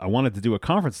around. I wanted to do a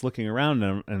conference looking around,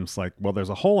 and it's like, well,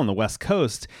 there's a hole on the West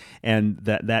Coast, and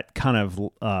that kind of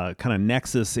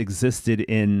nexus existed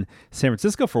in San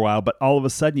Francisco for a while. But all of a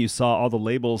sudden, you saw all the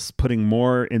labels putting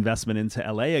more investment into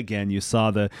LA again. You saw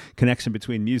the connection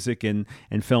between music and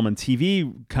film and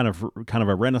TV, kind of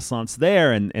a renaissance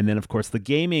there, and then of course the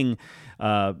gaming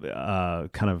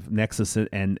kind of nexus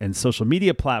and social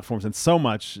media platforms and so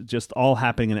much just all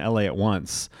happening in LA at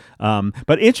once.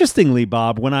 But interestingly,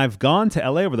 Bob, when I've gone to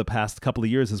LA over the past couple of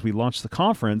years as we launched the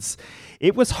conference,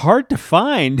 it was hard to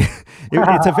find.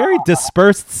 It's a very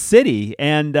dispersed city,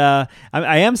 and I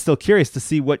am still curious to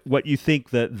see what you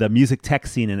think the music tech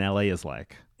scene in LA is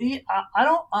like. I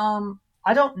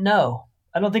don't know.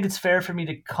 I don't think it's fair for me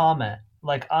to comment.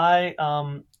 Like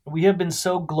we have been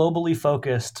so globally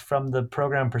focused from the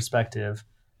program perspective.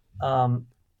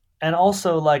 And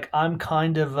also like I'm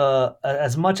kind of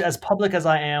as much as public as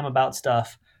I am about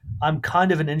stuff, I'm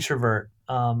kind of an introvert.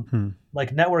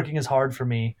 Like networking is hard for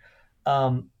me.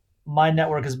 my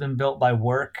network has been built by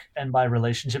work and by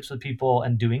relationships with people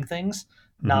and doing things,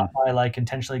 not by like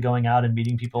intentionally going out and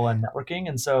meeting people and networking.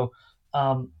 And so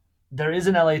um, there is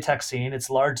an LA tech scene. It's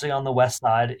largely on the west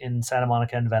side in Santa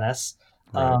Monica and Venice.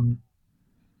 Right.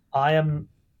 I am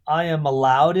I am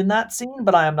allowed in that scene,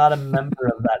 but I am not a member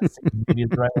of that scene. Maybe is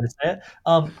the right way to say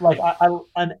it. Like I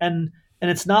and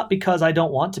it's not because I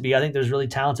don't want to be. I think there's really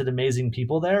talented, amazing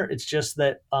people there. It's just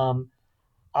that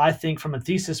I think from a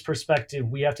thesis perspective,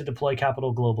 we have to deploy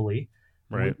capital globally.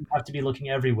 We Right. have to be looking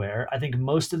everywhere. I think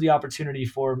most of the opportunity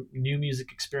for new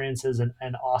music experiences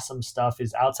and awesome stuff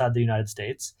is outside the United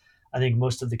States. I think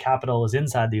most of the capital is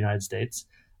inside the United States,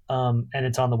 and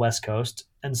it's on the West Coast.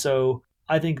 And so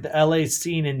I think the LA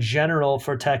scene in general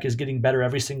for tech is getting better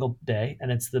every single day,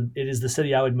 and it is the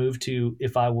city I would move to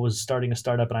if I was starting a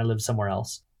startup and I lived somewhere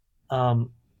else.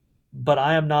 Um, but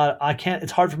I am not. I can't.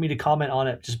 It's hard for me to comment on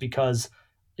it just because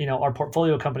our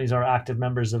portfolio companies are active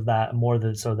members of that more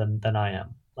than so than I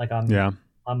am. Like Yeah.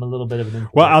 I'm a little bit of an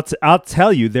Well, insular. I'll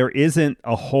tell you, there isn't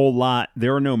a whole lot.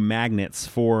 There are no magnets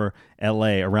for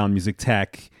LA around music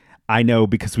tech. I know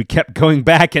because we kept going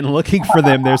back and looking for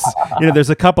them. There's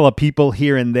a couple of people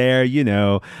here and there.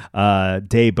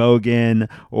 Dave Bogan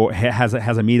or has a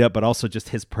meetup, but also just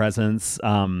his presence.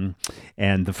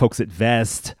 And the folks at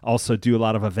Vest also do a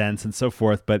lot of events and so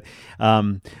forth. But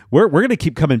we're going to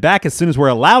keep coming back as soon as we're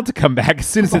allowed to come back, as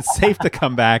soon as it's safe to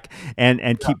come back,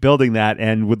 and keep building that.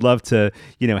 And would love to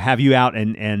have you out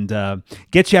and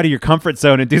get you out of your comfort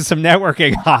zone and do some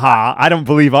networking. Haha! I don't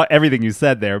believe everything you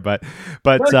said there, but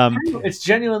It's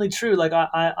genuinely true. Like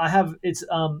I have it's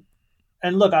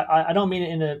and look, I don't mean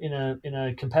it in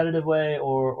a competitive way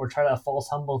or try to a false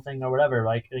humble thing or whatever.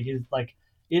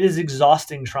 It is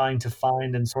exhausting trying to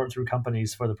find and sort through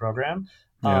companies for the program.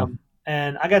 yeah,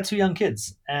 And I got two young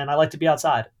kids and I like to be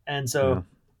outside. And yeah, so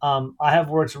I have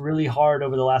worked really hard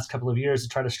over the last couple of years to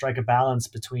try to strike a balance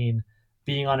between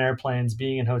being on airplanes,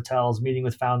 being in hotels, meeting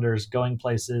with founders, going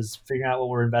places, figuring out what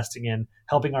we're investing in,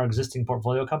 helping our existing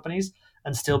portfolio companies,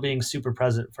 and still being super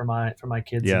present for my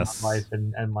kids and my yes, wife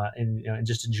and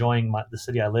just enjoying the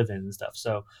city I live in and stuff.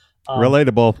 So um,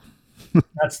 relatable.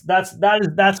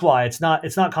 that's why it's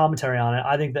not commentary on it.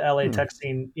 I think the LA Hmm. tech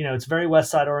scene, it's very West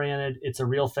Side oriented. It's a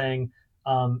real thing.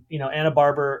 Anna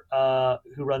Barber,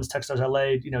 who runs Techstars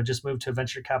LA, just moved to a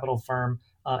venture capital firm,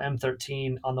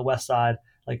 M13 on the West Side.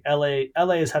 Like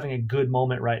LA is having a good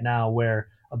moment right now where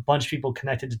a bunch of people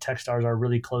connected to Techstars are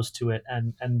really close to it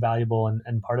and valuable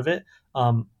and part of it.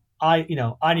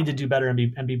 I need to do better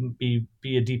and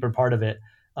be a deeper part of it.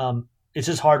 It's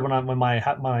just hard when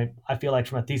my I feel like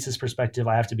from a thesis perspective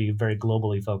I have to be very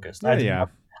globally focused. Yeah.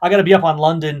 I got to be up on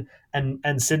London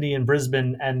and Sydney and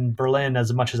Brisbane and Berlin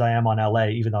as much as I am on LA,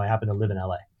 even though I happen to live in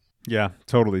LA. Yeah,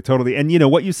 totally, totally. And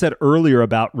what you said earlier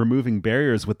about removing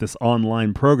barriers with this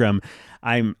online program,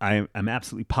 I'm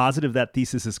absolutely positive that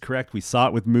thesis is correct. We saw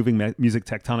it with moving music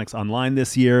tectonics online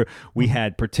this year. We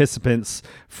had participants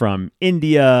from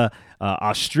India,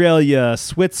 Australia,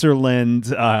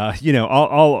 Switzerland,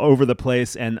 all over the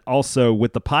place, and also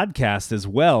with the podcast as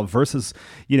well. Versus,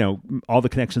 all the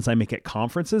connections I make at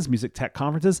conferences, music tech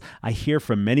conferences, I hear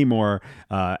from many more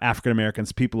African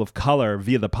Americans, people of color,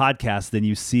 via the podcast than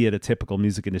you see at a typical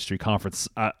music industry conference.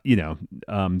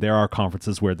 There are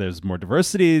conferences where there's more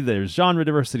diversity, there's genre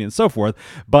diversity, and so forth.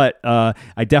 But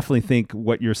I definitely think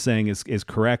what you're saying is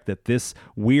correct. That this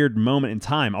weird moment in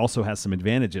time also has some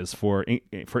advantages for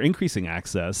increasing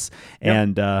access.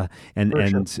 Yep, and for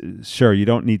sure. sure, you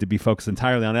don't need to be focused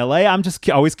entirely on LA. I'm just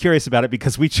always curious about it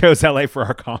because we chose LA for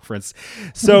our conference.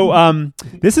 So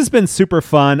this has been super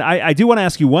fun. I do want to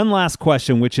ask you one last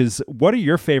question, which is, what are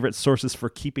your favorite sources for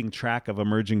keeping track of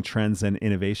emerging trends and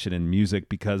innovation in music?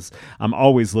 Because I'm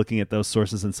always looking at those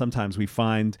sources, and sometimes we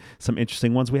find some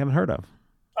interesting ones we haven't heard of.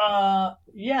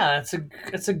 Yeah,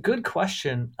 it's a good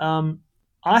question.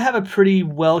 I have a pretty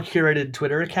well curated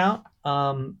Twitter account.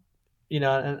 And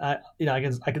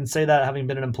I can say that having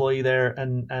been an employee there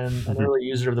and an early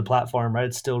user of the platform, right?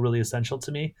 It's still really essential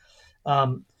to me.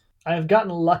 Um, I've gotten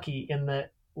lucky in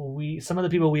that some of the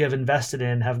people we have invested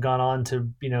in have gone on to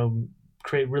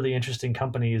create really interesting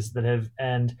companies that have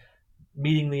and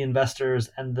meeting the investors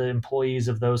and the employees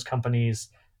of those companies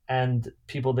and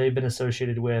people they've been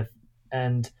associated with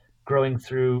and growing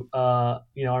through our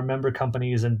member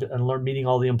companies and meeting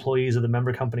all the employees of the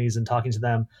member companies and talking to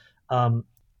them. um,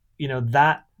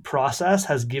 that process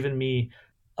has given me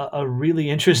a really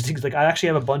interesting, like I actually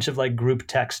have a bunch of like group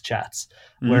text chats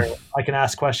Mm. where I can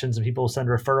ask questions and people send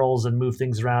referrals and move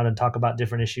things around and talk about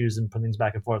different issues and put things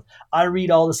back and forth. I read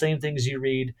all the same things you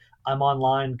read. I'm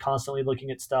online constantly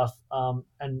looking at stuff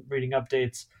and reading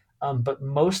updates. But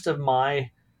most of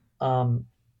my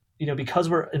because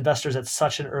we're investors at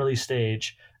such an early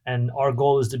stage, and our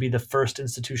goal is to be the first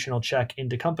institutional check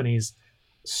into companies,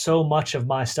 so much of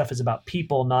my stuff is about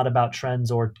people, not about trends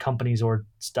or companies or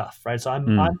stuff, right? So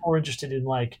I'm more interested in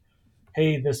like,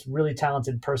 hey, this really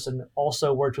talented person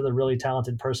also worked with a really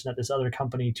talented person at this other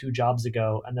company 2 jobs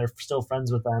ago, and they're still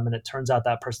friends with them, and it turns out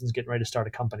that person's getting ready to start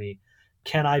a company.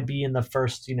 Can I be in the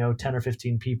first 10 or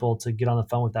 15 people to get on the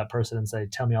phone with that person and say,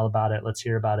 tell me all about it, let's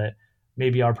hear about it,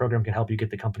 maybe our program can help you get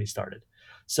the company started?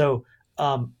 So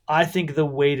I think the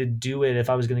way to do it, if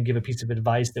I was going to give a piece of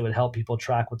advice that would help people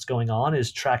track what's going on,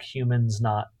 is track humans,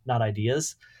 not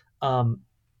ideas. I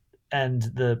think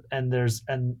there's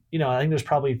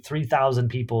probably 3,000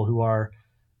 people who are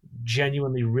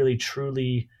genuinely, really,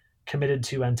 truly committed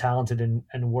to and talented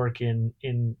and work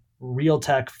in real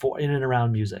tech in and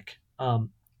around music. And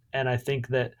I think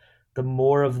that the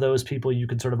more of those people you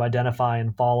can sort of identify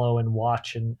and follow and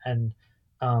watch and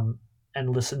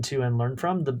listen to and learn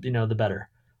from, the better.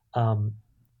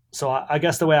 So I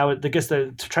guess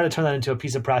to try to turn that into a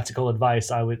piece of practical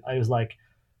advice, I was like,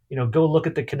 go look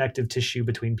at the connective tissue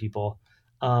between people,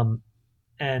 and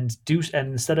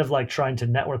instead of like trying to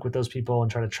network with those people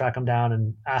and try to track them down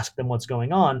and ask them what's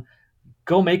going on,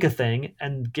 go make a thing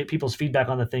and get people's feedback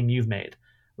on the thing you've made.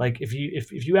 Like if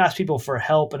you ask people for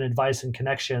help and advice and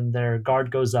connection, their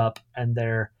guard goes up and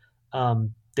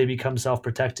they become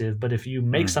self-protective. But if you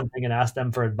make something and ask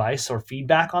them for advice or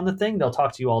feedback on the thing, they'll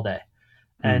talk to you all day,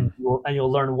 and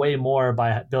you'll learn way more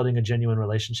by building a genuine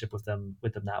relationship with them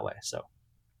that way. So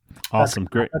awesome,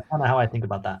 great. That's kind of how I think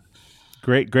about that.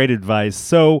 Great advice.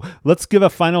 So let's give a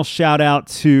final shout out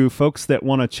to folks that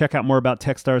want to check out more about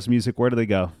Techstars music. Where do they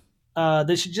go?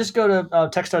 They should just go to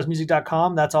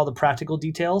techstarsmusic.com. That's all the practical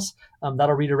details.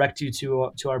 That'll redirect you to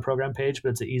our program page, but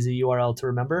it's an easy URL to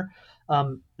remember.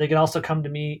 They can also come to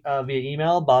me via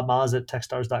email,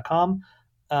 bobmaz@techstars.com.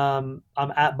 I'm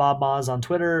at Bob Maz on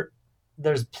Twitter.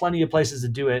 There's plenty of places to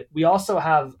do it. We also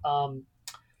have some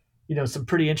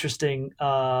pretty interesting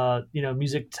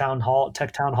music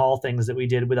tech town hall things that we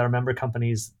did with our member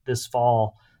companies this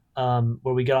fall,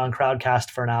 where we get on Crowdcast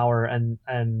for an hour and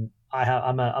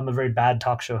I'm a very bad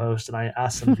talk show host, and I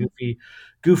asked some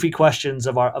goofy questions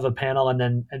of a panel,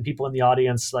 and people in the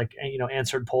audience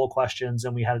answered poll questions,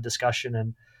 and we had a discussion.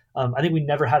 And I think we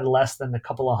never had less than a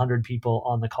couple of hundred people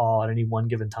on the call at any one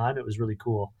given time. It was really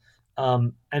cool.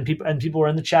 And people were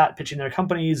in the chat pitching their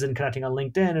companies and connecting on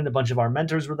LinkedIn, and a bunch of our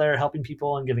mentors were there helping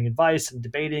people and giving advice and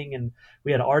debating. And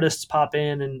we had artists pop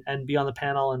in and be on the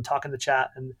panel and talk in the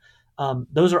chat. And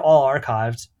those are all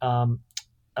archived.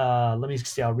 Let me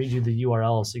see. I'll read you the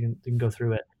URL so you can go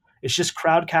through it. It's just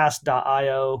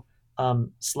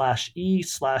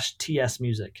crowdcast.io/e/TS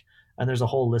music. And there's a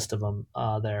whole list of them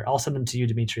there. I'll send them to you,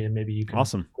 Dimitri, and maybe you can put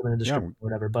them in the description or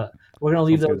whatever. But we're going to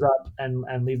leave those up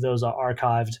and leave those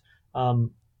archived.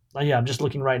 I'm just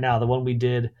looking right now. The one we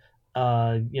did,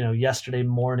 yesterday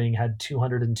morning had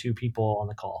 202 people on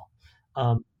the call.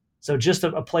 So just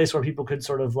a place where people could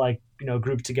sort of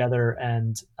group together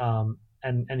and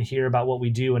hear about what we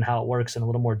do and how it works in a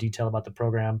little more detail about the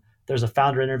program. There's a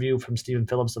founder interview from Stephen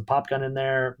Phillips of Popgun in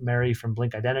there, Mary from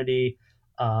Blink Identity,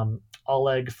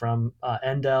 Oleg from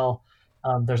Endel.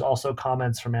 There's also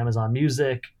comments from Amazon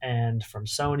Music and from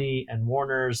Sony and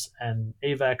Warner's and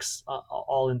Avex,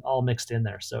 all mixed in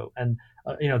there. So,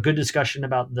 good discussion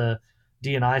about the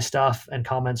D&I stuff, and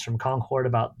comments from Concord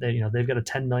about they've got a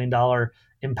 $10 million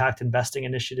impact investing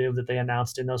initiative that they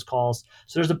announced in those calls.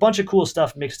 So there's a bunch of cool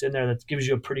stuff mixed in there that gives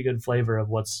you a pretty good flavor of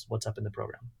what's up in the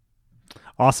program.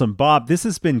 Awesome. Bob, this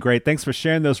has been great. Thanks for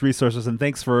sharing those resources, and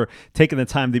thanks for taking the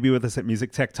time to be with us at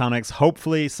Music Tectonics.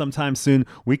 Hopefully sometime soon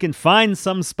we can find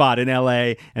some spot in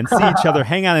LA and see each other,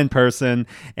 hang out in person.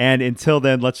 And until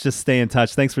then, let's just stay in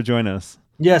touch. Thanks for joining us.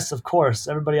 Yes, of course.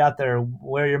 Everybody out there,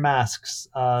 wear your masks.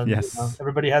 Yes.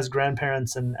 Everybody has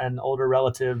grandparents and older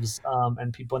relatives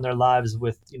and people in their lives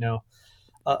with,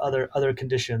 other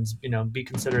conditions. Be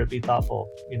considerate, be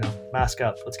thoughtful, mask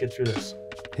up. Let's get through this.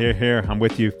 Here. I'm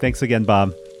with you. Thanks again,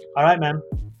 Bob. All right, man.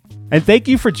 And thank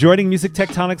you for joining Music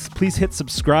Tectonics. Please hit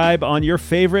subscribe on your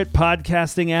favorite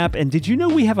podcasting app. And did you know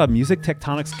we have a Music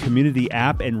Tectonics community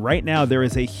app? And right now there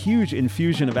is a huge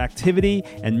infusion of activity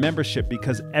and membership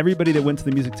because everybody that went to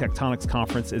the Music Tectonics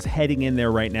conference is heading in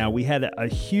there right now. We had a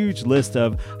huge list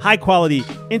of high quality,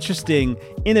 interesting,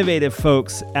 innovative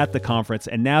folks at the conference,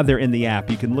 and now they're in the app.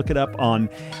 You can look it up on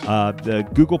the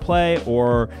Google Play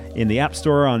or in the App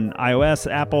Store on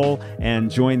iOS, Apple, and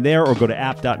join there, or go to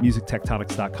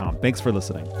app.musictectonics.com. Thanks for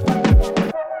listening.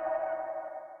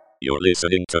 You're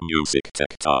listening to Music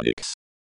Tectonics.